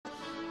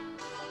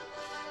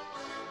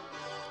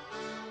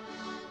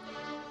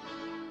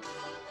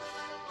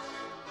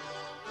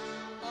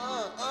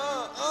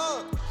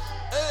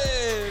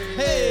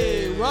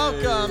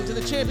welcome to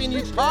the Champion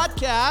Youth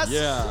Podcast.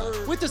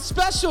 Yeah. With a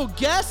special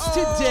guest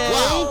today,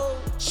 wow.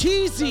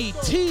 Cheesy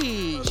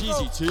T.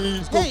 Cheesy T.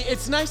 Hey,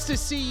 it's nice to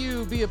see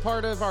you be a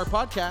part of our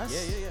podcast.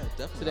 Yeah,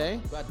 definitely. Today.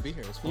 I'm glad to be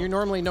here. It's fun. You're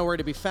normally nowhere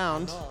to be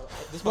found. No,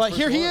 this is my But first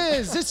here he one.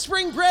 is. It's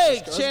spring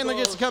break. Let's Chandler go.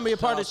 gets to come be a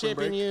part Shout of out Spring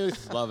Champion Break.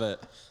 Youth. Love it.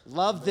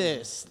 Love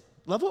this.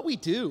 Love what we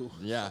do.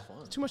 Yeah.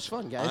 It's too much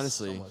fun, guys.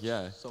 Honestly,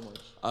 yeah. So much.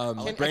 I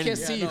Brandon, can't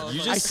see you. no,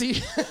 you I just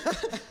see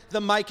the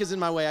mic is in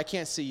my way. I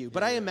can't see you.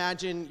 But I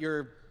imagine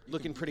you're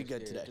looking pretty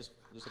good today. Just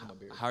look at my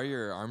beard. How are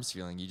your arms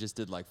feeling? You just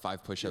did like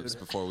 5 push-ups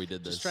before we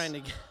did this. Just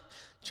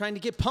trying to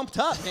get pumped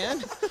up,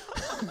 man.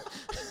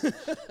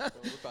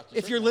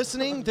 If you're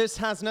listening, this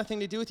has nothing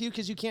to do with you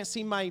because you can't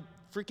see my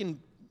freaking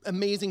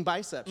amazing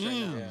biceps right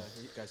now. Yeah,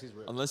 guys, he's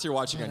real. Unless you're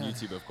watching on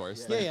YouTube, of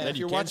course. Yeah, Then if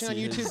you you're can watching on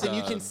see YouTube, his, then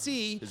you can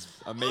see his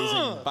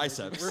amazing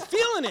biceps. we're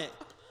feeling it.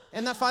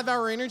 And that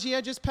 5-hour energy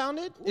I just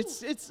pounded,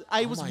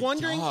 I was my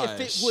wondering if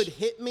it gosh. would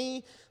hit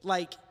me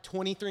like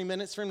 23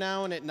 minutes from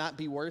now and it not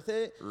be worth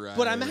it.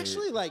 But I'm Right.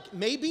 actually like,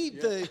 maybe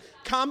the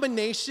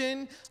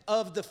combination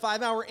of the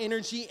 5-hour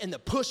energy and the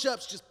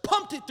push-ups just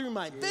pumped it through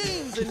my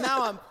veins, and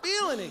now I'm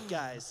feeling it,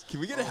 guys.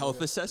 Can we get a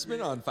health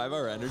assessment on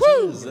 5-hour energy?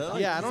 Woo! Is that,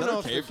 like, Yeah, I is don't that know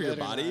if okay they're for your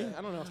good or body? not.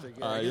 I don't know if they're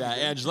good. Yeah,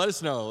 Ange, let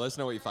us know. Let us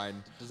know what you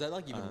find. Does that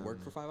like even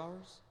work for 5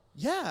 hours?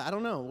 Yeah, I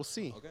don't know. We'll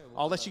see. Okay,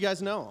 I'll let you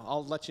guys know.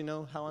 I'll let you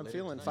know how I'm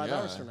feeling 5 Yeah.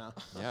 hours from now.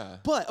 Yeah.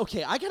 But,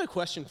 okay, I got a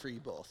question for you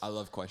both. I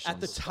love questions.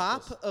 At the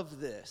top of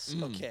this,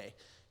 okay,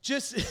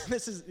 just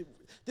this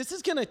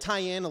is going to tie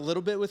in a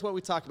little bit with what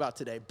we talked about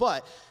today,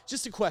 but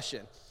just a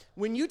question.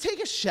 When you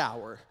take a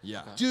shower,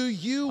 Yeah. do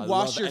you I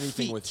wash love your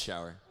anything feet? with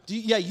shower.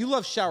 Yeah, you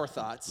love shower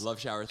thoughts.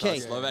 Love shower 'Kay.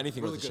 thoughts. Love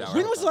anything Really with a good. shower.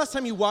 When was the last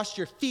time you washed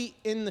your feet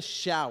in the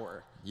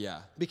shower?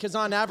 Yeah. Because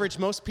on average,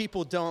 most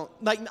people don't,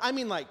 like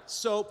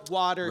soap,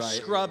 water,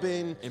 Right.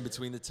 scrubbing. In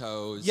between the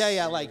toes.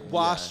 Yeah, like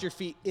wash Yeah. your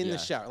feet in the Yeah.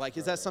 shower. Like,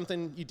 is that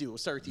something you do? We'll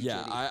start with you,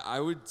 Yeah,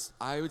 JD.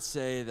 I would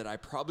say that I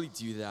probably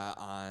do that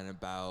on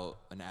about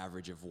an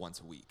average of once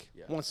a week.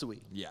 Yeah. Once a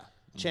week. Yeah.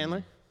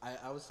 Chandler?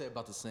 I would say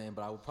about the same,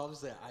 but I would probably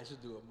say I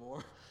should do it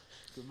more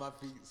because my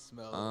feet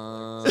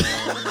smell.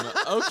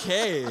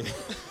 Okay.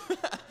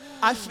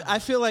 I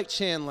feel like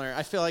Chandler.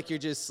 I feel like you're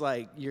just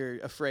like, you're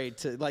afraid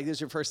to, like, this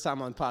is your first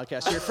time on the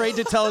podcast. You're afraid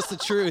to tell us the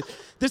truth.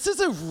 This is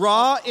a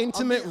raw,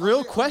 intimate,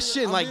 real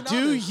question. I'm Like,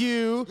 being do honest.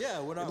 you, Yeah,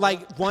 when I-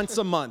 like, once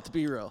a month,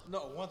 be real?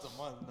 No, once a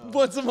month. No.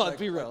 Once a month, Like-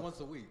 be real. Like once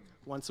a week.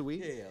 Once a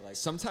week? Yeah, like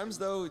Sometimes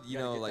though, you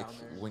know, get like down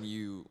there. when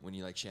you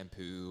like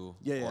shampoo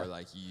Yeah. or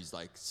like you use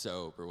like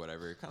soap or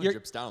whatever, it kind of You're,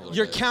 drips down a little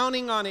you're bit.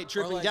 counting on it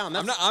dripping like- down.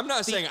 I'm not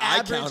the saying I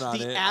average, count on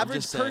the it. I'm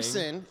average just saying-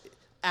 person.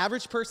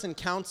 Average person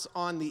counts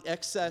on the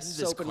excess Where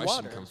did this soap and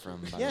question water. come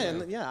from, by Yeah, the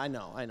way? and, yeah, I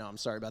know. I'm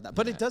sorry about that,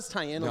 but it does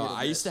tie in a No, little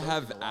I bit. used to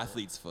have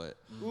athlete's foot.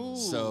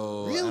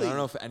 So really? I don't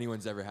know if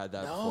anyone's ever had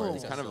that before. No.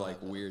 It's kind of like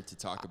weird to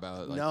talk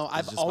about. Like, No, it's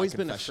I've just my always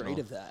been confessional. afraid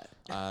of that.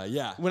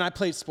 Yeah. When I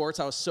played sports,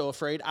 I was so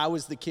afraid. I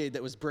was the kid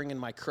that was bringing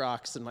my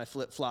Crocs and my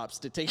flip-flops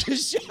to take a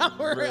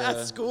shower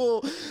at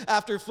school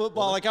after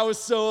football. Like, I was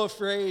so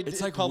afraid. It's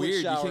in like public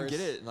weird. showers. You can get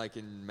it like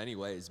in many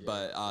ways,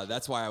 but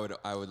that's why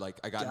I would like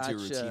I got into a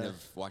routine Gotcha. of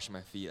washing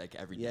my feet like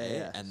every Yeah, day,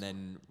 yeah. and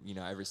then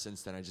ever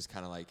since then I just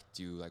kind of like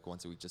do like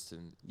once a week just to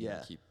you know, Yeah.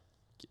 keep.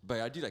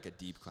 But I do like a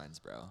deep cleanse,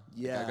 bro. Like,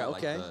 Yeah, I got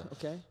okay, like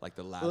the, okay. like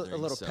the A lathering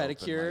little soap and,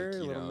 pedicure, like, a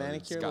you little know, manicure,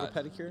 it's a little got-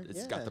 pedicure. It's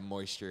Yeah. got the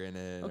moisture in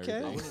it. and Okay. I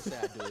everything. wouldn't say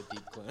I do a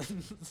deep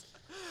cleanse.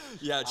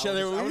 Yeah,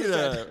 Chandler,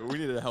 I we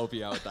need to help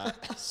you out with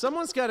that.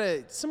 Someone's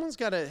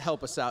gotta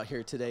help us out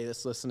here today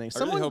that's listening. I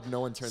really hope no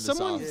one turned this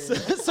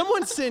off.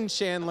 Someone send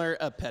Chandler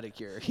a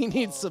pedicure. He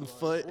needs some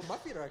foot. Well, my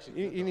feet are actually.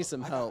 You good, need though.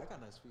 some I help.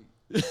 got nice feet.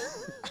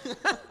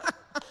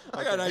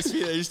 I got nice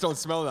feet. They just don't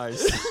smell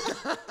nice.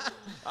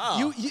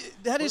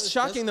 That is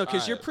shocking though,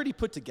 because you're alright. pretty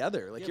put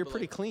together. Like, Yeah, you're but,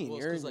 pretty like, clean. well,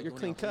 it's You're 'cause, like, you're when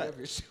clean you have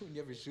cut. when you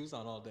have your shoes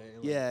on all day.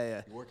 Like,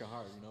 Yeah. You're working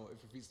hard, you know. If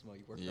your feet smell,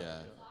 you work hard. Yeah.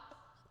 You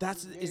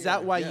know? Is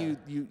that why yeah.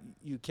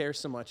 you care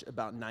so much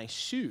about nice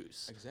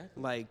shoes?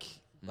 Exactly. Like,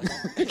 Like,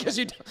 because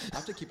you. I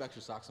have to keep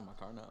extra socks in my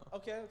car now.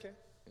 Okay.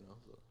 You know.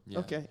 So. Yeah.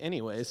 Okay.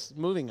 Anyways,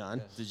 moving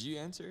on. Did you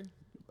answer?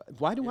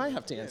 Why do I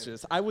have to answer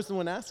this? I was the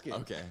one asking.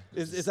 Okay.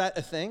 Is that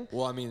a thing?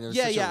 Well, I mean, there's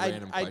Yeah, such yeah. a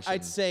random question.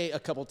 I'd say a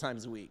couple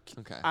times a week.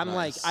 Okay, I'm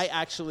nice. like,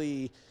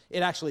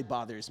 it actually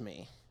bothers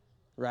me,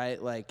 right?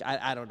 Like,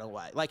 I don't know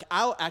why. Like,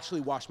 I'll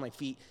actually wash my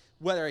feet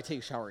whether I take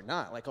a shower or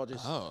not. Like, I'll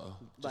just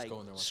like go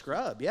in there and wash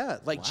scrub. Yeah,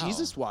 like Wow.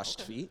 Jesus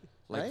washed feet.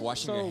 Like right?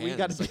 washing So your we hands,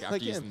 gotta be like, after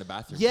like using him. the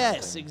bathroom kind of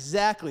Yes, thing.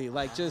 exactly.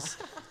 Like, just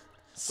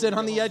sit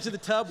on the edge of the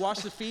tub, wash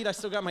the feet. I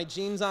still got my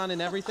jeans on and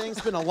everything.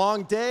 It's been a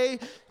long day,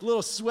 a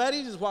little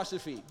sweaty. Just wash the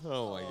feet.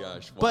 Oh my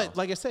gosh. Wow. But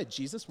like I said,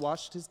 Jesus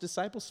washed his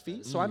disciples'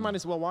 feet, so I might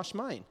as well wash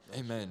mine.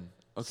 Amen.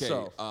 Okay,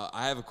 So-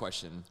 I have a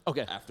question.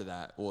 Okay. After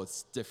that, well,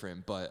 it's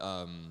different, but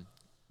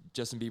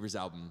Justin Bieber's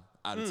album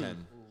out of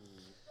 10.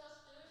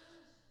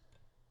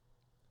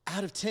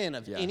 Out of 10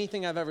 of Yeah.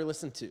 anything I've ever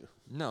listened to,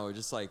 No,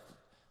 just like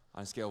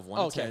on a scale of 1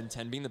 Okay. to 10,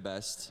 10 being the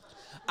best.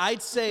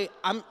 I'd say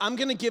I'm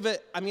gonna give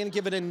it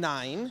a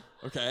 9.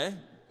 Okay.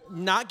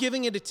 Not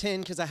giving it a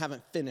 10 because I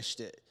haven't finished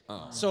it.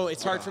 So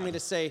it's hard for me to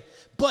say.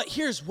 But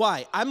here's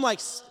why.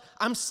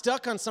 I'm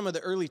stuck on some of the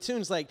early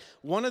tunes. Like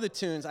one of the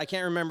tunes, I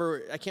can't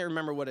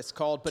remember what it's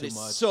called, but Too it's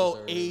Much so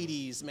Deserved.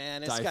 80s,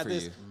 man. It's Die got For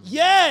this. You.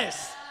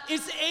 Yes!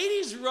 It's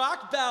 80s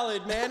rock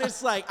ballad, man.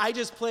 It's like I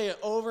just play it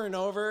over and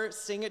over,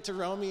 sing it to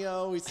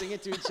Romeo, we sing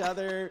it to each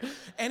other,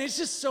 and it's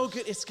just so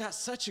good. It's got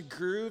such a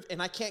groove,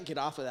 and I can't get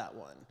off of that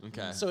one.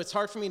 Okay. So it's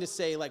hard for me to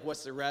say like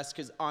what's the rest,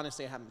 because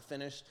honestly I haven't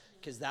finished,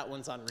 because that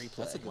one's on replay.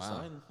 That's a good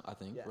sign, I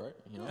think, right?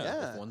 You know,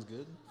 Yeah. if one's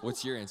good.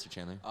 What's your answer,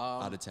 Chandler?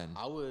 Out of 10.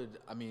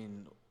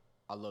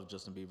 I love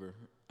Justin Bieber.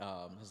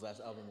 His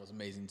last album was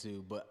amazing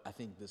too, but I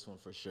think this one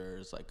for sure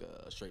is like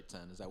a straight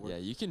 10. Is that word? Yeah,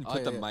 you can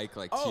put the mic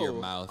like to your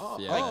mouth.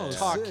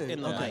 Talk sick.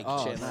 in the Okay. mic,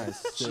 Oh, Chandler.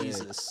 nice. Sick.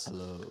 Jesus.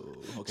 Hello.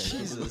 Okay.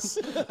 Jesus.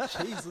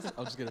 Jesus.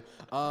 I'm just kidding.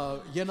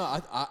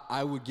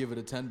 I would give it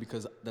a 10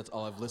 because that's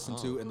all I've listened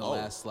to in the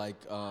last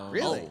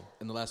Really?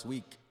 in the last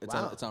week. It's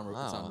Wow. on it's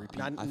on repeat.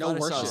 Not- I no thought I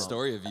saw a worship.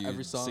 story of you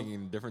Every song.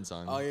 singing different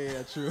songs. Oh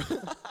yeah, true.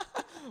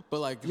 But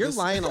like You're this-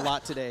 lying a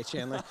lot today,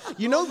 Chandler.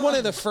 You know one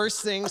of the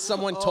first things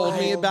someone told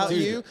me about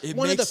Dude, you? it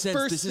One makes of the sense.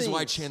 first This is why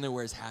things- Chandler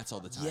wears hats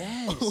all the time.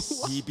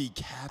 Yes. He be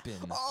capping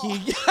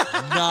He-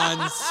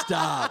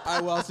 non-stop. All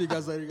right, well, I'll see you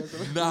guys later.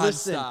 Listen,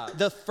 Non-stop.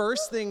 the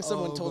first thing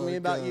someone Oh told me my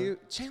about God. you,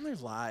 Chandler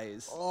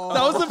lies. That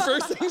was the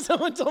first thing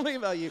someone told me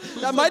about you.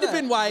 That might have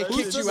been why I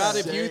kicked you out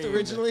of youth Insane.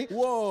 originally.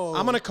 Whoa.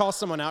 I'm going to call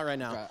someone out right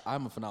now.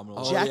 I'm a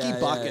phenomenal. Jackie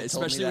Bucket told me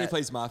especially when he that.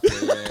 plays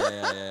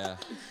Mafia.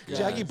 Yeah.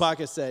 Jackie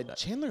Baca said,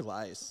 Chandler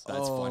lies.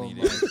 That's funny,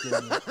 my dude.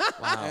 goodness.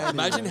 Wow.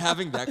 Imagine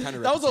having that kind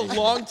of That was a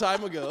reputation. long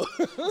time ago.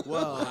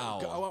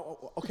 Well,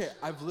 Wow. okay,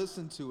 I've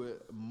listened to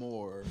it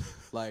more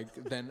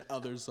than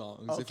other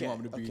songs. If Okay, you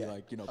want me to be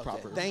okay.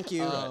 proper. Thank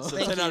you. so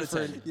Thank 10 you out of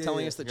for 10.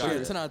 telling us the Got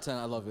truth. it. 10 out of 10.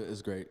 I love it.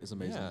 It's great. It's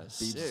amazing. Yeah,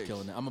 Biebs is sick.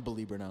 killing it. I'm a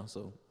believer now,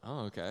 so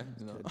Oh, okay.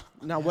 you know.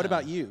 Now, what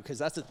about you? Because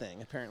that's the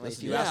thing. Apparently,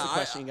 if you ask the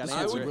question, you got to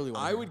I answer would, it. really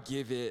wanna I hear. would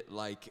give it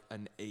like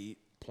an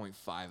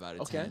 8.5 out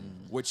of Okay.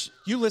 10. Which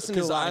You listen to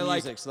a 'cause lot I of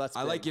like, music, so that's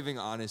I like big. giving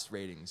honest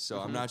ratings. So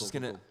I'm not just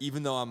Cool, gonna, cool.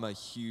 even though I'm a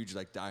huge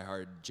like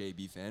diehard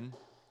JB fan,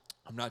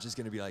 I'm not just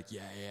gonna be like,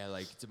 yeah,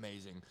 like it's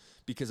amazing,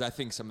 because I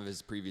think some of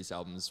his previous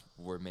albums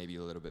were maybe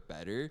a little bit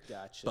better.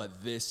 Gotcha.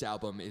 But this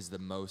album is the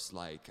most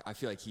like, I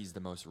feel like he's the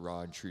most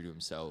raw and true to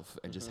himself,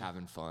 and just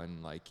having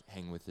fun, like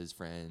hanging with his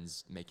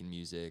friends, making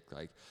music,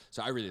 like.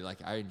 So I really like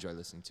it. I enjoy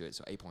listening to it.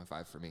 So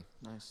 8.5 for me.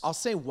 Nice. I'll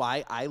say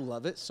why I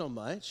love it so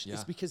much Yeah.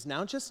 is because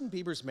now Justin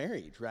Bieber's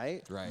married,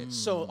 right? Right.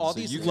 So all So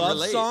these you can love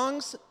relate.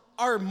 songs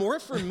are more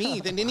for me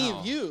than any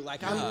of you.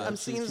 Like I'm true,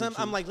 singing true, them,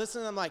 true. I'm like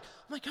listening, I'm like,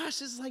 oh my gosh,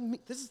 this is like me,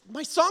 this is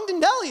my song to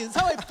Nelly. This is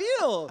how I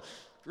feel,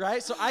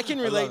 right? So I can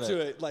relate love to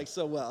it. it like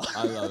so well.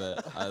 I love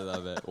it. I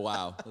love it.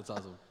 Wow. That's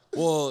awesome.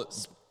 Well,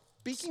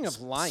 Speaking of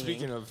lying,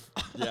 speaking of,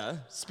 yeah.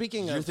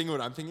 speaking You're of thinking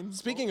what I'm thinking?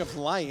 speaking of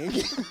lying,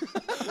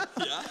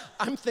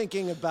 I'm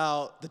thinking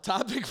about the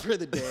topic for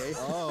the day.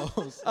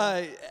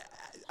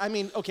 I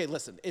mean, okay,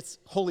 listen, it's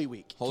Holy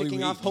Week. Holy Kicking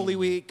Week. off Holy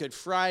Week, Good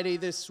Friday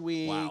this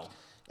week. Wow.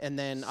 And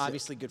then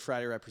obviously Good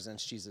Friday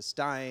represents Jesus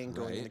dying,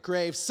 going in Right. the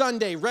grave.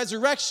 Sunday,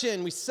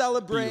 resurrection, we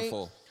celebrate.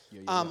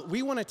 Beautiful.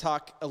 We want to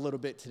talk a little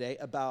bit today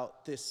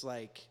about this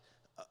like,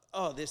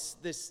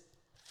 this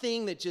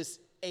thing that just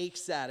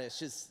aches at us,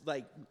 just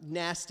like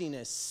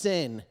nastiness,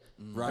 sin.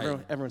 Right.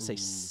 Everyone say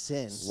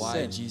sin. Why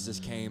sin. Jesus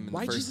came in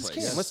Why the first Jesus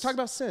place. came. Let's talk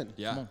about sin.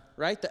 Yeah. Come on.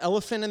 Right? The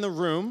elephant in the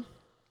room.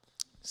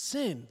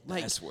 Sin.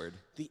 Like S word.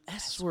 The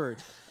S word.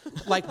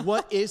 Like,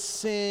 what is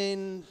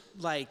sin?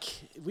 Like,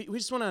 we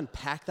just want to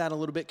unpack that a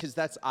little bit because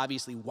that's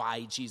obviously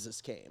why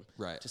Jesus came.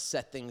 Right. To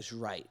set things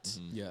right.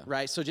 Yeah.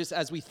 Right? So just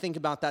as we think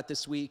about that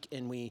this week,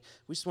 and we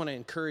just want to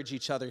encourage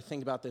each other,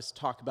 think about this,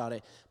 talk about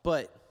it.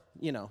 But,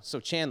 you know, so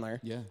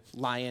Chandler, Yeah.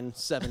 lying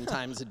 7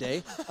 times a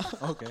day,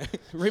 Okay.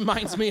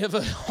 reminds me of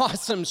an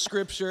awesome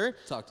scripture.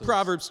 Talk to us.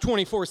 Proverbs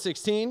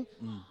 24:16.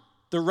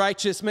 The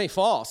righteous may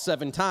fall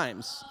 7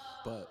 times,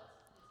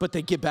 but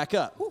they get back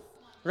up.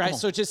 Right?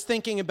 So just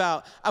thinking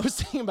about, I was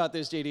thinking about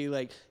this, JD,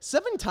 like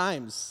 7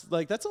 times,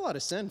 like that's a lot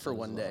of sin for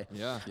one day.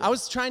 Yeah. I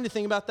was trying to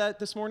think about that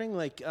this morning,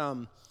 like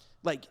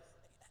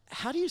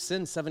how do you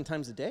sin 7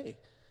 times a day?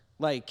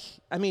 Like,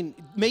 I mean,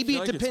 maybe feel it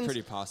like it's depends.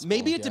 pretty possible.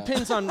 Maybe it Yeah.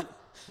 depends on,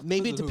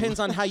 maybe it depends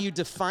on how you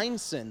define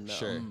sin, though.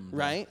 Sure.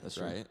 Right? That's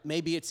right.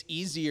 Maybe it's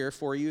easier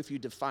for you if you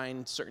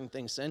define certain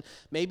things sin.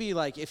 Maybe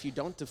like if you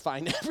don't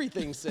define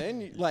everything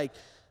sin, like,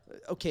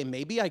 okay,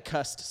 maybe I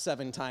cussed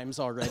 7 times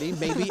already.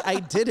 Maybe I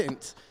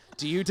didn't.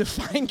 Do you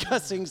define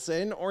cussing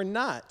sin or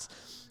not?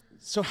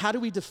 So how do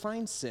we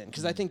define sin?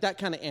 Because I think that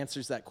kind of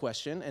answers that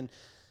question. And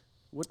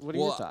what are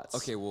your thoughts?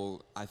 Okay,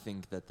 well, I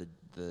think that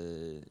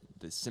the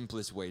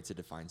simplest way to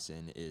define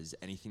sin is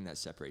anything that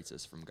separates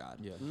us from God.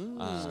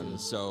 Yeah.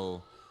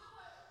 So,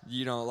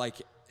 you know,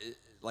 like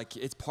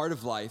it's part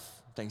of life.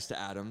 Thanks to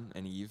Adam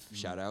and Eve.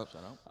 Shout out.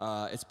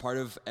 It's part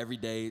of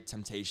everyday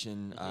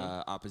temptation,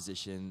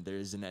 opposition. There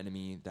is an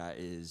enemy that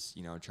is,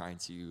 you know, trying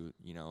to,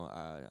 you know,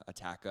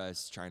 attack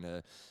us, trying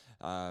to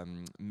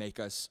make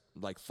us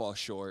like fall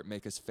short,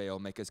 make us fail,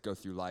 make us go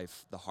through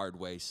life the hard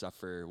way,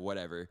 suffer,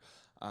 whatever.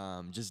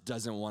 Just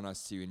doesn't want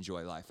us to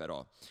enjoy life at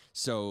all.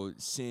 So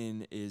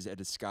sin is a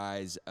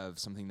disguise of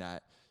something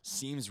that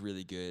seems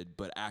really good,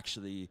 but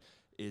actually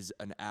is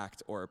an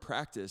act or a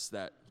practice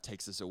that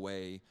takes us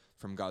away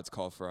from God's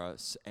call for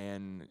us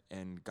and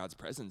God's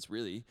presence,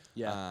 really.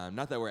 Yeah.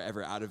 Not that we're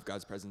ever out of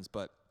God's presence,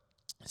 but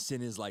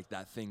sin is like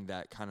that thing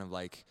that kind of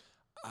like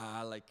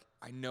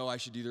I know I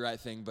should do the right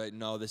thing, but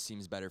no, this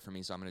seems better for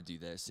me, so I'm going to do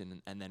this.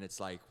 And then it's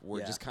like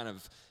we're just kind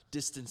of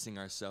distancing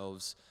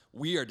ourselves.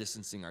 We are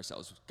distancing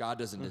ourselves. God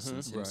doesn't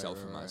distance himself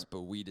from us,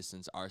 but we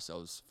distance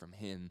ourselves from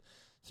him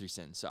through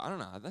sin. So I don't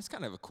know. That's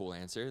kind of a cool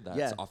answer.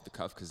 That's off the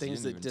cuff because you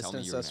things didn't that even tell me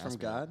distance you were us gonna from ask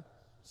me that. God.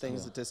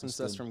 Things that distance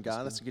us from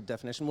God. That's a good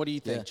definition. What do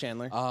you think,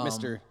 Chandler,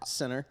 Mr.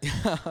 Sinner?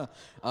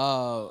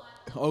 Okay.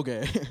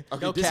 Okay,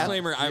 No cap.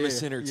 disclaimer, I'm Yeah, a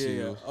sinner yeah,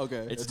 too. yeah.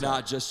 Okay. It's It's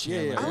not just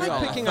Chandler. I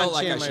like picking felt on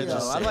like Chandler, I should though.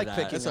 just I say like that.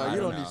 picking That's on all right. I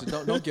You don't don't need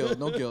to. No guilt.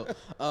 No guilt.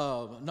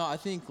 No, I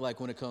think like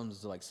when it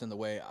comes to like sin, the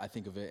way I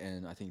think of it,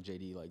 and I think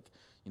JD like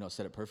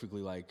said it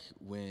perfectly. Like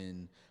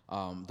when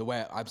the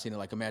way I've seen it,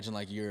 like imagine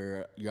like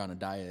you're on a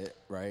diet,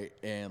 right?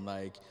 And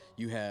like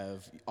you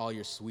have all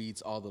your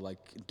sweets, all the like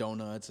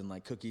donuts and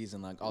like cookies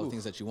and like all the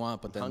things that you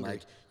want, but then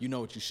hungry. like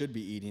what you should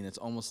be eating. It's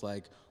almost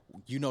like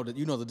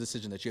the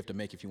decision that you have to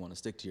make if you want to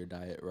stick to your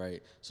diet,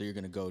 right? So you're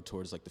gonna go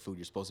towards like the food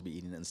you're supposed to be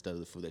eating instead of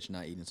the food that you're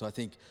not eating. So I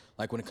think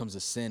like when it comes to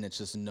sin, it's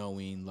just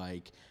knowing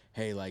like,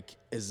 hey, like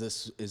is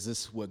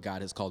this what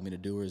God has called me to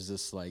do, or is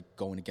this like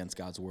going against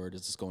God's word?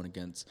 Is this going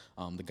against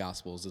the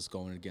gospel? Is this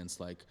going against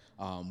like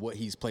what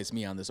He's placed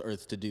me on this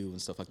earth to do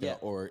and stuff like that?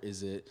 Or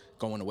is it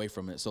going away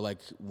from it? So like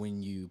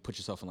when you put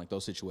yourself in like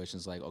those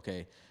situations, like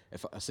okay,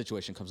 if a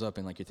situation comes up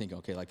and like you're thinking,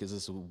 okay, like is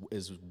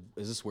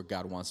this what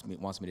God wants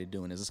me to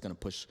do, and is this going to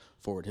push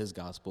forward His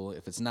gospel?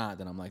 If it's not,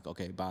 then I'm like,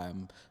 okay, bye.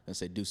 I'm gonna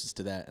say deuces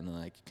to that, and then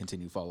like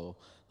continue follow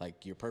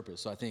like your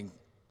purpose. So I think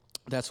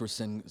that's where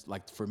sin,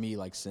 like for me,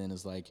 like sin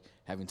is like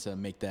having to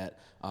make that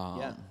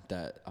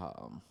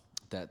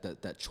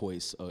that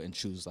choice and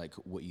choose like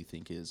what you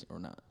think is or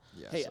not.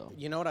 Yeah. Hey, So.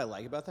 you know what I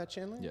like about that,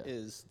 Chandler? Yeah.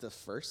 Is the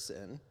first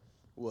sin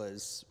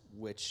was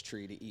which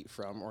tree to eat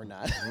from or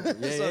not. Yeah.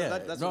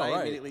 That's No, what I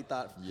right. immediately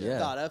thought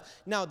Yeah. of.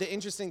 Now, the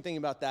interesting thing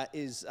about that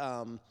is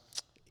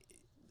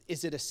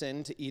it a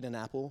sin to eat an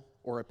apple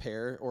or a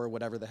pear or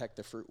whatever the heck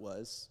the fruit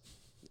was?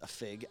 A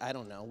fig? I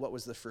don't know. What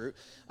was the fruit?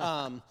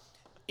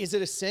 Is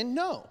it a sin?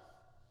 No.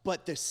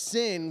 But the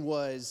sin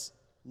was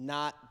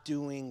not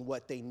doing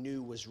what they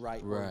knew was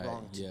right or Right,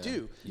 wrong to yeah,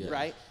 do, yeah.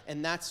 right?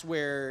 And that's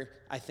where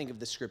I think of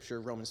the scripture,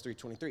 Romans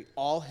 3:23.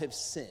 All have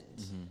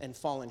sinned and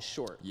fallen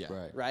short, Yeah.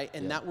 Right.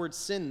 And Yeah. that word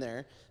sin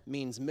there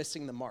means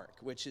missing the mark,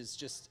 which is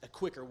just a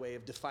quicker way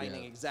of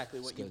defining Yeah, exactly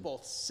what you good.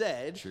 both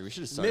said. True, we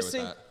should have started with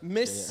that.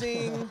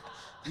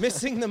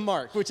 Missing the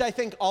mark, which I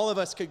think all of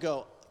us could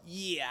go,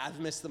 yeah, I've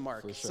missed the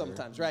mark For sure.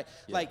 sometimes, right?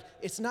 Yeah. Like,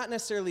 it's not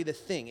necessarily the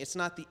thing. It's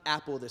not the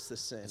apple that's the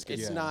sin. It's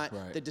Yeah, not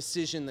right. the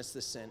decision that's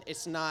the sin.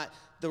 It's not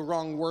the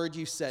wrong word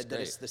you said that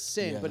great. it's the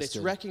sin, Yeah, but that's it's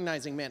good.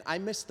 recognizing, man, I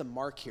missed the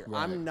mark here.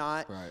 Right, I'm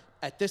not, right.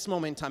 at this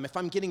moment in time, if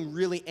I'm getting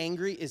really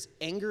angry, is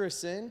anger a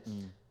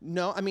sin?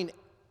 No, I mean,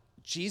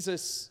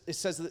 Jesus, it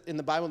says in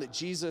the Bible that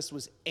Jesus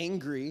was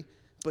angry,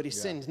 but he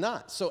sinned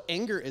not. So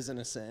anger isn't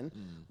a sin.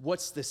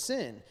 What's the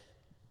sin?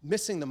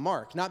 Missing the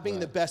mark, not being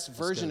the best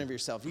version of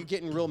yourself. You're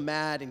getting real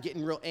mad and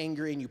getting real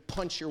angry and you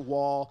punch your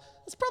wall.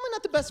 That's probably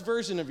not the best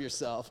version of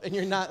yourself. And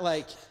you're not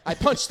like, I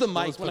punched the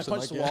mic when I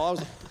punched the wall.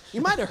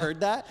 You might have heard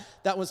that.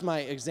 That was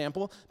my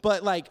example.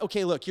 But like,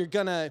 okay, look, to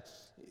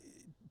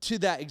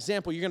that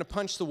example, you're gonna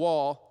punch the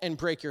wall and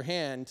break your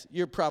hand.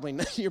 You're probably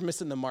you're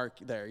missing the mark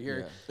there.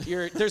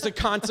 There's a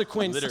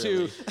consequence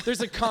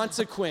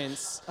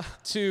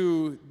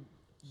to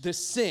the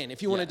sin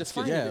if you want to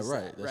define it as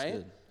right. that, That's right?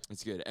 good.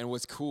 It's good. And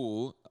what's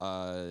cool,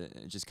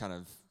 just kind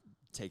of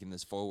taking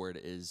this forward,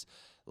 is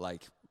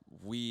like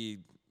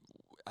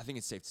I think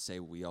it's safe to say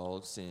we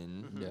all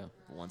sin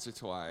once or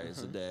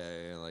twice a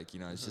day. Like,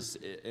 it's just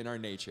in our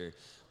nature.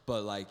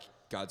 But like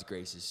God's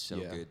grace is so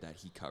good that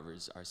He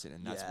covers our sin.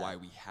 And that's why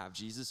we have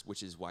Jesus,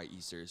 which is why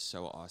Easter is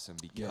so awesome,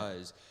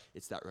 because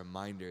it's that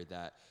reminder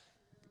that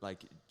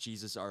like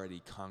Jesus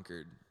already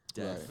conquered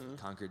death,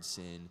 conquered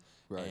sin,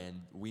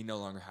 and we no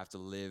longer have to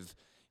live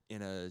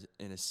in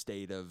a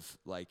state of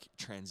like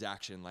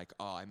transaction, like,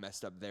 oh, I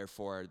messed up,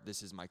 therefore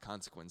this is my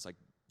consequence. Like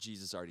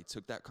Jesus already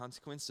took that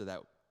consequence, so that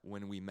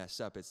when we mess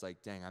up, it's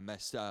like, dang, I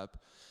messed up,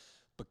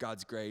 but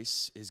God's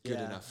grace is good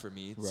enough for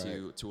me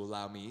to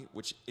allow me,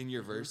 which in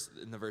your verse,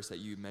 in the verse that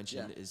you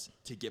mentioned, is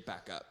to get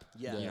back up.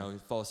 Yeah. You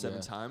fall 7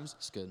 times,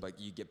 That's good. but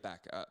you get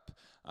back up.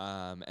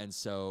 And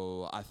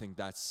so I think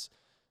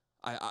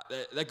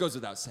that goes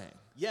without saying.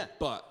 Yeah.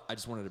 But I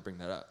just wanted to bring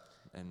that up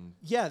and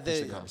push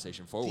the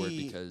conversation forward,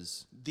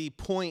 because the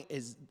point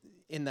is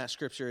in that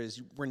scripture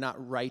is we're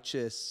not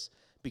righteous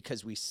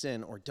because we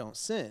sin or don't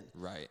sin.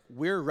 Right.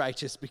 We're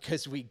righteous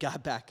because we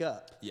got back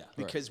up. Yeah.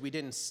 Because we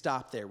didn't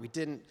stop there. We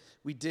didn't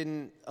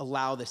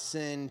allow the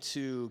sin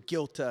to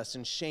guilt us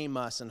and shame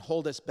us and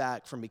hold us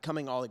back from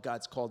becoming all that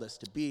God's called us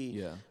to be.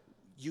 Yeah.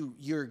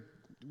 You're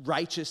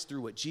righteous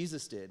through what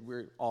Jesus did.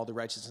 We're all the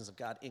righteousness of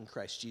God in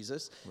Christ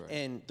Jesus. Right.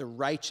 And the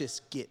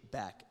righteous get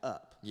back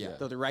up. Yeah.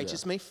 Though the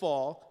righteous may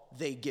fall,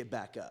 they get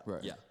back up.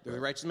 Right. Yeah. The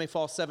righteous may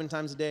fall 7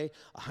 times a day,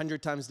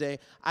 100 times a day.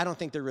 I don't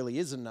think there really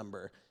is a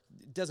number.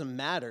 it doesn't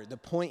matter. The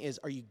point is,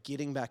 are you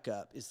getting back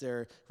up? Is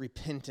there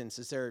repentance?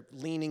 Is there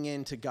leaning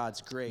into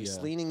God's grace,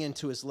 leaning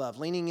into his love,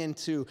 leaning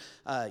into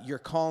your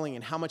calling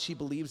and how much he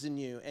believes in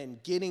you,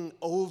 and getting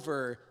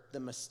over the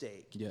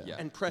mistake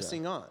and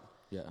pressing on?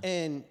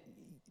 And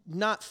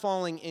not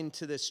falling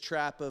into this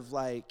trap of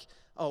like,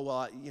 oh,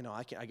 well,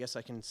 I guess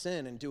I can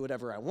sin and do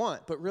whatever I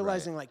want. But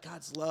realizing like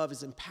God's love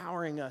is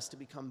empowering us to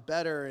become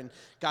better, and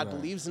God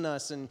believes in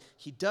us, and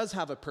he does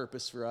have a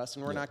purpose for us,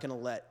 and we're not going to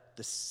let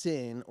the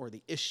sin or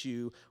the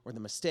issue or the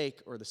mistake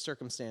or the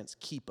circumstance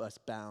keep us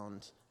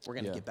bound. We're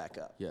going to get back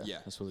up. Yeah,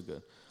 that's really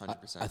good.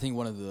 100%. I think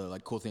one of the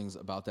like cool things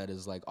about that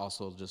is like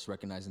also just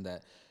recognizing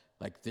that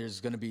like there's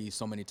going to be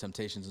so many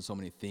temptations and so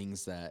many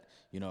things that,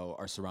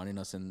 are surrounding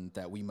us and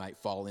that we might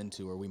fall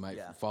into, or we might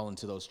fall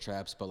into those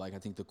traps. But like, I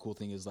think the cool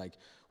thing is like,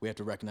 we have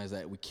to recognize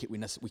that we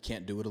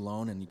can't do it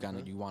alone. And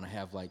you want to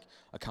have like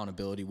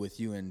accountability with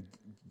you, and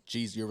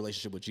your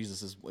relationship with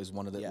Jesus is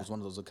one of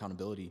those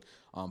accountability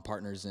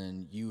partners,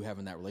 and you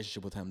having that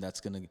relationship with him, that's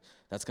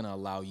gonna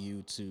allow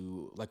you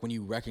to, like, when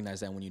you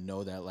recognize that, when you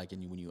know that, like,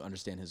 and when you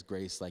understand his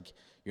grace, like,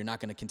 you're not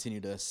gonna continue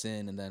to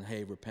sin and then,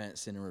 hey,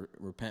 sin and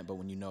repent. But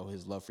when you know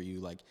his love for you,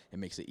 like, it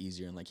makes it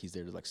easier, and like he's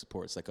there to like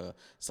support.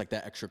 It's like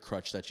that extra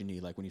crutch that you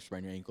need, like when you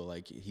sprain your ankle,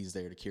 like he's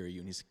there to carry you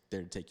and he's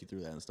there to take you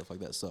through that and stuff like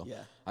that. So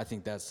I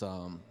think that's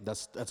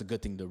a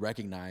good thing to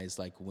recognize,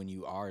 like when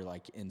you are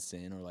like in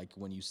sin, or like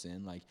when you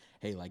sin, like,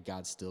 hey, like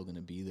God's still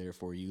gonna be there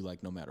for you,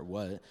 like no matter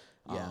what.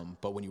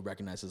 But when you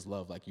recognize his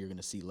love, like you're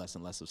gonna see less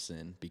and less of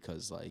sin,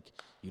 because like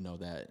you know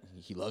that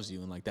he loves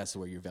you, and like that's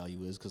where your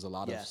value is, because a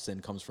lot of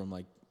sin comes from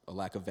like a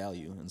lack of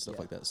value and stuff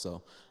like that.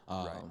 So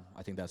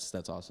I think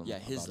that's awesome. Yeah,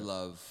 his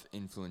love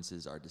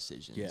influences our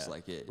decisions.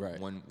 Like it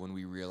when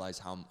we realize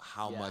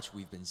how much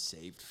we've been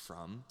saved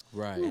from,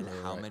 and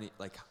how many,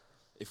 like,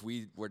 if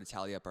we were to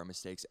tally up our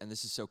mistakes, and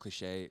this is so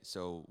cliche,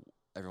 so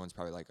everyone's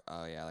probably like,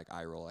 oh yeah, like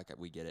eye roll, like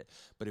we get it.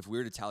 But if we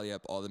were to tally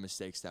up all the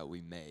mistakes that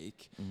we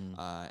make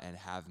and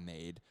have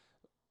made,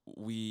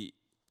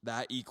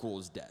 that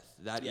equals death.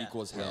 That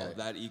equals hell.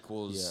 That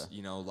equals,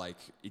 like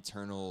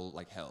eternal,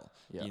 like hell,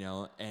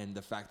 and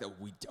the fact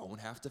that we don't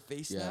have to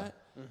face that,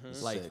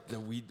 like that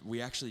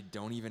we actually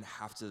don't even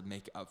have to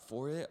make up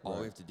for it. All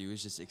we have to do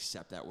is just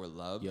accept that we're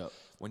loved.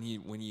 When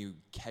you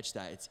catch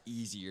that, it's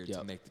easier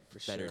to make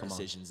better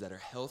decisions that are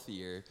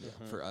healthier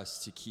for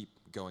us to keep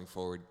going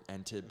forward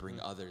and to bring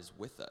others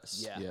with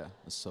us.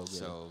 It's so good.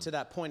 So to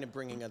that point of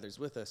bringing others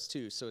with us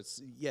too. So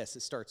it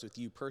starts with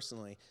you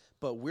personally,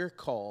 but we're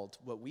called,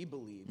 what we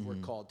believe we're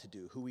called to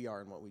do, who we are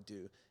and what we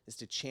do, is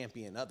to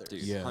champion others.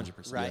 Dude,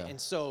 100%. Right?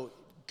 And so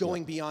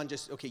going beyond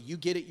just, okay, you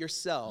get it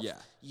yourself.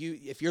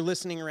 If you're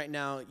listening right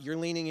now, you're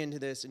leaning into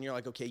this and you're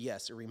like, okay,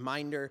 yes, a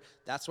reminder.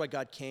 That's why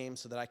God came,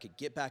 so that I could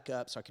get back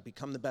up, so I could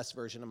become the best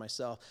version of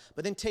myself.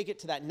 But then take it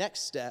to that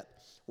next step.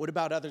 What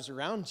about others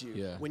around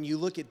you? When you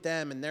look at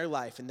them and their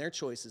life and their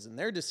choices and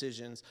their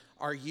decisions,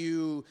 are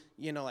you,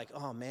 like,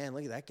 oh man,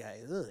 look at that guy.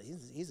 Ugh,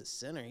 he's a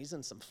sinner. He's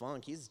in some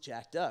funk. He's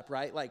jacked up,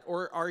 right? Like,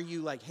 or are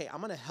you like, hey, I'm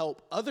going to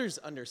help others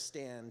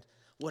understand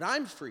what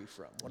I'm free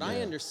from, what I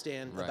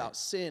understand about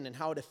sin and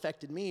how it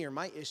affected me or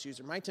my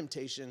issues or my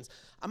temptations.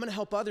 I'm going to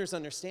help others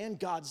understand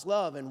God's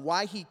love and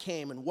why he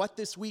came and what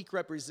this week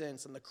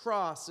represents, and the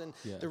cross and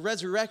the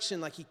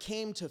resurrection. Like, he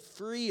came to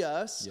free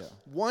us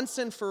once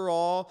and for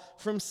all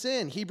from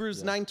sin.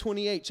 Hebrews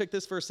 9:28, check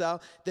this verse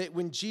out, that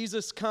when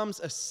Jesus comes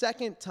a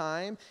second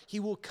time, he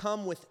will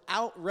come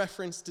without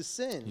reference to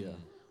sin.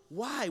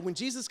 Why? When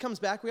Jesus comes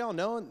back, we all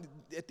know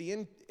at the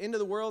end of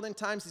the world, in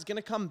times, he's going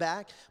to come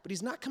back, but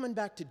he's not coming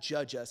back to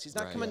judge us. He's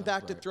not coming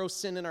back to throw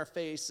sin in our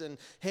face and,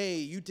 hey,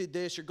 you did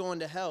this, you're going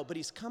to hell. But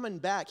he's coming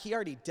back. He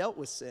already dealt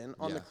with sin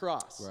on the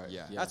cross.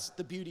 That's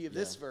the beauty of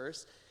this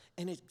verse.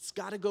 And it's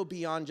got to go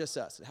beyond just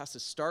us. It has to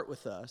start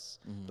with us.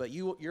 But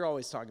you're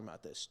always talking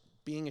about this,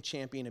 being a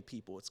champion of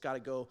people. It's got to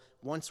go,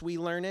 once we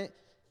learn it,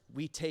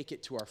 we take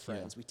it to our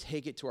friends, we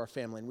take it to our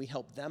family, and we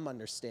help them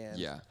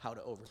understand how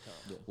to overcome.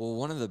 Well,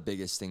 one of the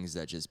biggest things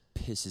that just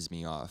pisses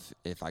me off,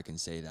 if I can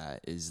say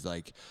that, is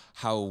like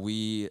how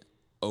we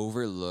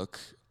overlook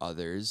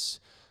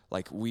others.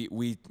 Like we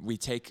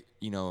take,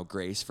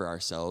 grace for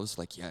ourselves,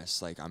 like,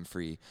 yes, like I'm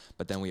free,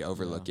 but then we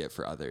overlook it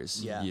for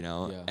others,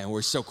 and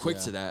we're so quick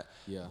to that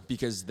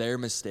because their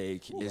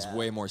mistake is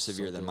way more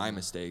severe than my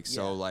mistake.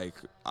 So like,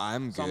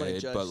 I'm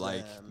good, but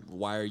like,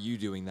 why are you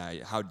doing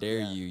that? How dare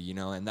you,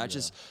 and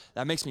that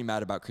that makes me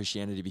mad about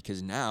Christianity,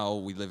 because now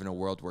we live in a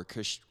world where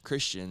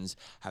Christians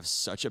have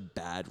such a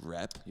bad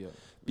rep.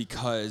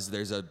 Because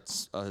there's a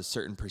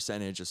certain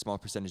percentage, a small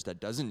percentage, that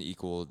doesn't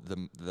equal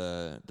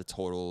the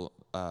total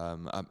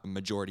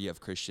majority of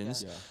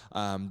Christians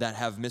that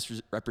have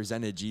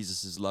misrepresented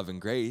Jesus' love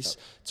and grace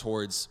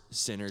towards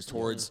sinners,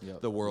 towards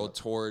the world,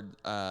 toward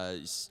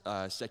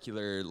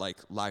secular like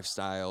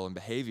lifestyle and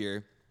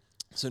behavior.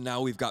 So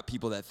now we've got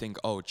people that think,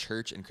 oh,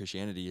 church and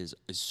Christianity is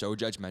so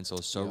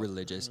judgmental, so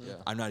religious.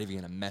 I'm not even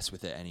going to mess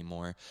with it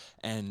anymore.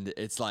 And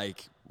it's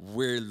like,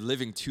 we're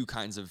living two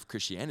kinds of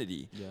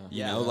Christianity. Yeah. You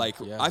Yeah. know, like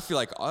Yeah. I feel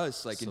like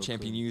us, like in So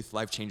Champion cool. Youth,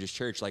 Life Changers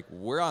Church, like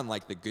we're on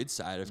like the good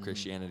side of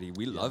Christianity.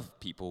 We love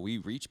people, we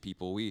reach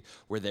people,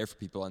 we're there for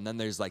people. And then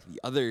there's like the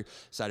other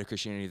side of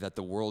Christianity that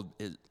the world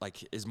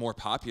is more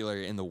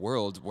popular in the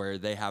world, where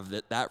they have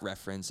that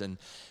reference, and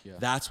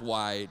that's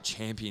why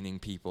championing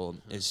people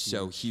is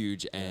so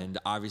huge. And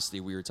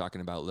obviously, we were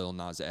talking about Lil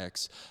Nas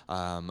X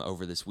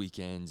over this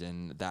weekend,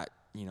 and that,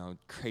 you know,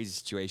 crazy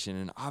situation.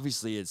 And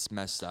obviously it's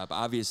messed up.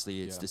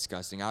 Obviously it's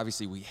disgusting.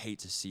 Obviously we hate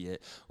to see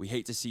it. We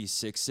hate to see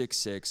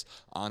 666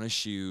 on a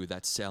shoe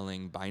that's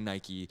selling by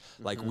Nike.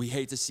 Like we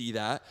hate to see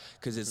that,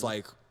 because it's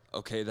like,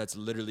 okay, that's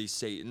literally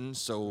Satan.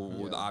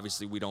 So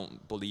obviously we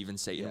don't believe in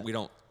Satan.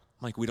 Yeah.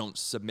 We don't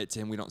submit to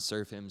him. We don't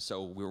serve him.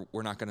 So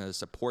we're not going to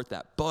support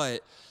that.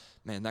 But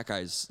man, that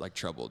guy's like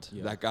troubled.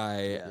 That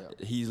guy,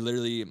 he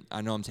literally,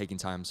 I know I'm taking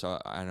time, so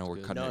I know we're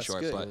cutting No, it it's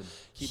short, good. but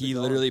Keep he it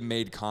going. literally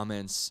made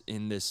comments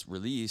in this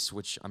release,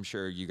 which I'm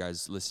sure you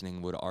guys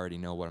listening would already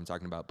know what I'm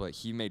talking about, but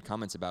he made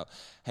comments about,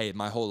 hey,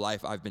 my whole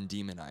life I've been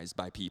demonized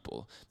by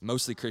people,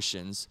 mostly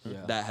Christians,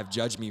 that have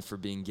judged me for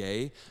being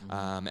gay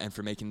and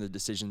for making the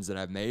decisions that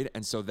I've made,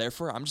 and so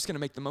therefore I'm just going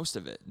to make the most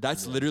of it.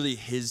 That's literally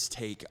his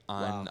take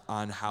on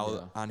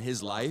on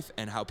his life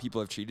and how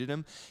people have treated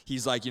him.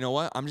 He's like, you know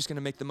what? I'm just going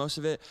to make the most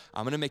of it.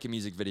 I'm going to make a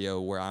music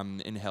video where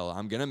I'm in hell.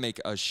 I'm going to make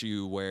a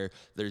shoe where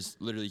there's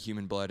literally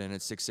human blood and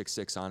it's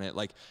 666 on it.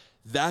 Like,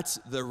 that's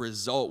the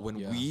result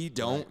when we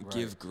don't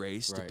give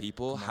grace to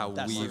people how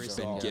That's the we've been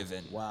result.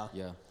 given. Wow.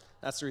 Yeah.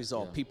 That's the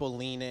result. People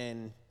lean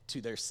in to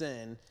their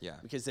sin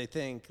because they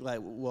think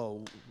like,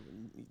 well,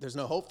 there's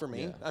no hope for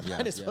me. I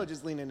might as well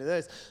just lean into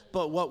this.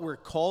 But what we're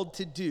called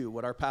to do,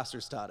 what our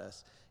pastors taught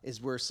us,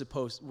 is we're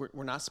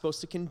not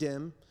supposed to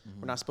condemn.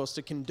 We're not supposed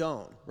to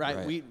condone,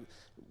 right?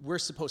 We're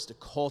supposed to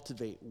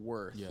cultivate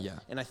worth. Yeah.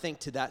 And I think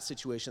to that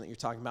situation that you're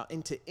talking about,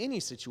 and to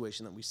any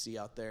situation that we see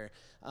out there,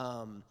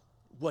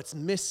 what's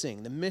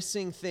missing, the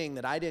missing thing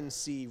that I didn't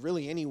see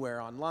really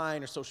anywhere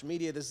online or social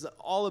media, this is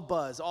all a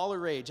buzz, all a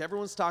rage,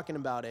 everyone's talking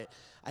about it.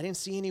 I didn't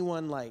see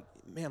anyone like,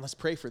 man, let's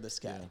pray for this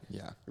guy.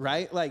 Yeah.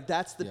 Right? Like,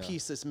 that's the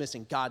piece that's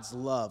missing, God's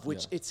love,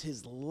 which it's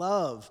his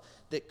love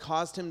that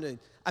caused him to,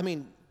 I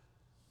mean,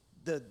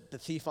 the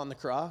thief on the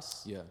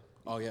cross. Yeah.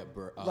 Oh yeah.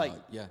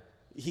 Yeah.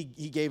 He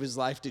gave his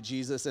life to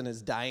Jesus in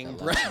his dying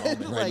breath.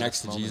 Right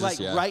next to Jesus,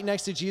 right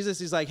next to Jesus.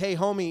 He's like, hey,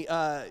 homie,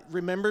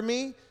 remember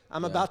me?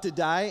 I'm about to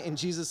die. And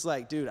Jesus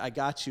like, dude, I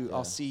got you.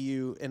 I'll see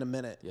you in a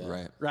minute.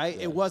 Yeah. Right?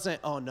 It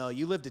wasn't, oh, no,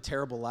 you lived a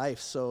terrible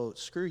life, so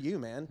screw you,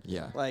 man.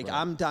 Yeah. Like,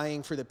 I'm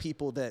dying for the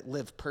people that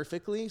live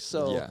perfectly,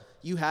 so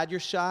you had your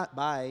shot,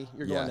 bye,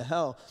 you're going to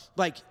hell.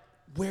 Like,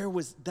 where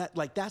was that?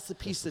 Like, that's the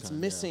piece that's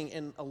missing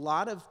in a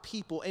lot of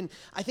people. And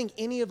I think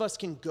any of us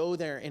can go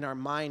there in our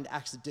mind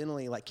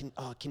accidentally, like,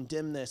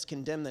 condemn this.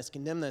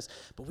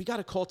 But we got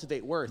to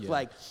cultivate worth.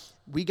 Like,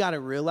 we got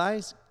to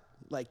realize,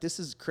 like, this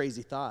is a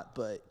crazy thought,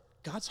 but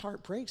God's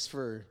heart breaks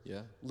for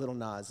Lil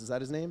Nas. Is that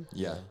his name?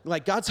 Yeah.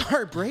 Like, God's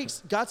heart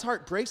breaks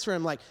for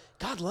him. Like,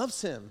 God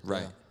loves him.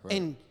 Right.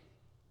 And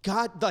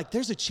God, like,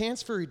 there's a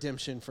chance for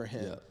redemption for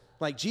him.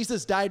 Like,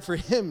 Jesus died for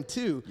him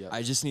too.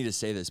 I just need to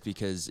say this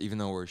because even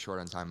though we're short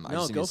on time, I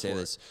just need go to say for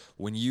this.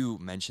 When you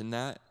mention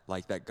that,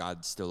 like that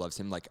God still loves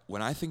him, like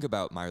when I think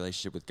about my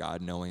relationship with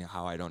God, knowing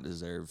how I don't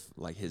deserve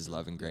like his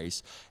love and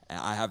grace, and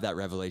I have that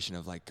revelation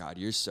of like, God,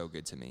 you're so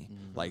good to me.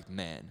 Like,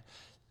 man,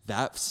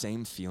 that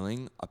same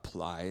feeling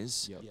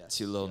applies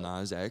to Lil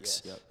Nas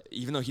X.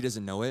 Even though he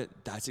doesn't know it,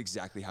 that's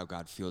exactly how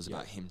God feels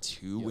about him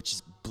too, which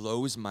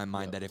blows my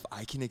mind that if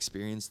I can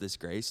experience this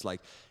grace,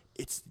 like,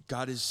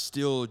 God is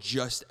still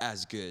just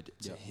as good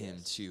to him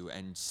too,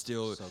 and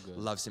still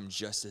loves him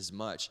just as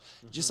much.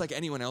 Just like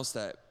anyone else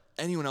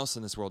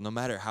in this world, no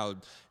matter how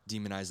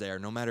demonized they are,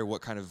 no matter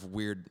what kind of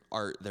weird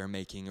art they're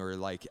making, or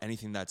like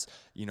anything that's,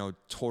 you know,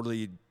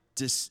 totally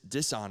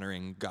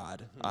dishonoring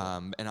God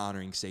and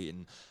honoring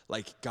Satan,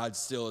 like God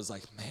still is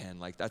like, man,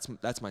 like that's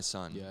my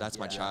son, that's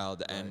my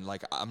child, and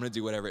like I'm gonna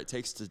do whatever it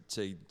takes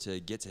to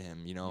get to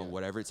him, you know,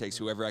 whatever it takes,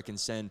 whoever I can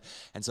send.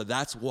 And so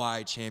that's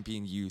why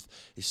Champion Youth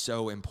is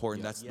so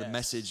important. That's the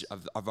message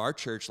of our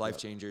church, Life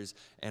Changers,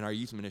 and our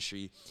youth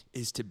ministry,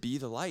 is to be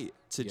the light,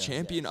 to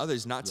champion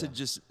others, not to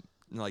just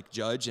like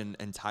judge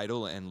and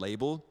title and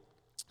label,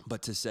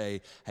 but to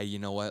say, hey, you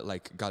know what?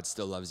 Like, God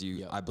still loves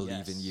you. I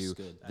believe in you.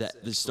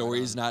 That the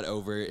story is not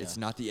over. It's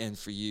not the end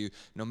for you.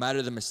 No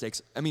matter the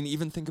mistakes. I mean,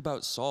 even think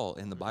about Saul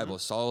in the Bible.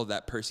 Saul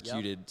that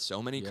persecuted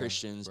so many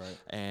Christians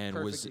and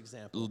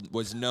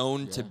was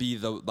known to be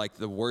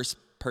the worst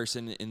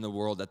person in the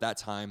world at that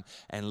time,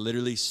 and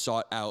literally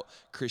sought out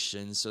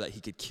Christians so that he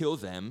could kill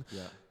them.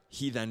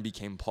 He then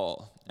became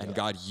Paul, and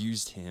God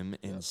used him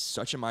in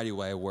such a mighty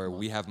way, where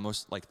we have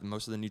most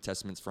of the New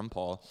Testaments from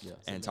Paul,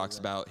 and it talks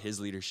about his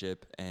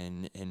leadership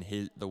and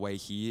the way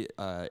he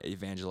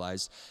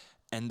evangelized.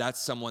 And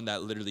that's someone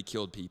that literally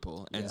killed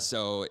people. And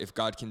so if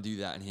God can do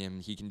that in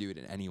him, he can do it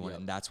in anyone.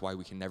 And that's why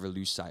we can never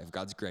lose sight of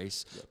God's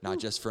grace, not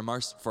just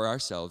for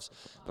ourselves,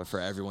 but for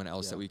everyone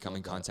else that we come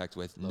in contact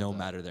with, no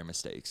matter their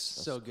mistakes.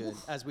 So good.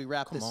 As we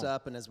wrap this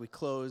up and as we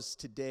close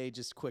today,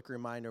 just a quick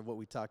reminder of what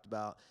we talked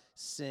about.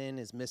 Sin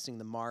is missing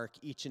the mark.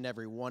 Each and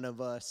every one of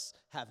us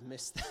have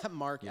missed that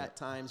mark at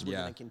times. We're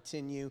going to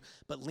continue.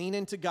 But lean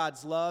into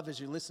God's love as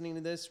you're listening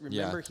to this.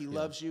 Remember, he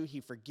loves you, he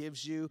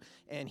forgives you,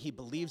 and he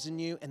believes in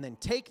you. And then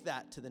take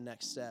that to the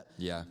next step.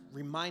 Yeah.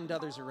 Remind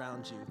others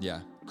around you.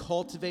 Yeah.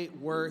 Cultivate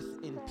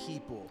worth in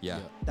people. Yeah.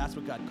 That's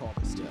what God called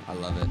us to. I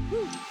love it.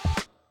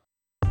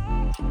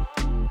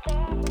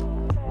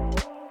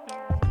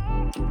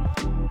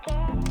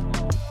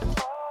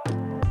 Woo.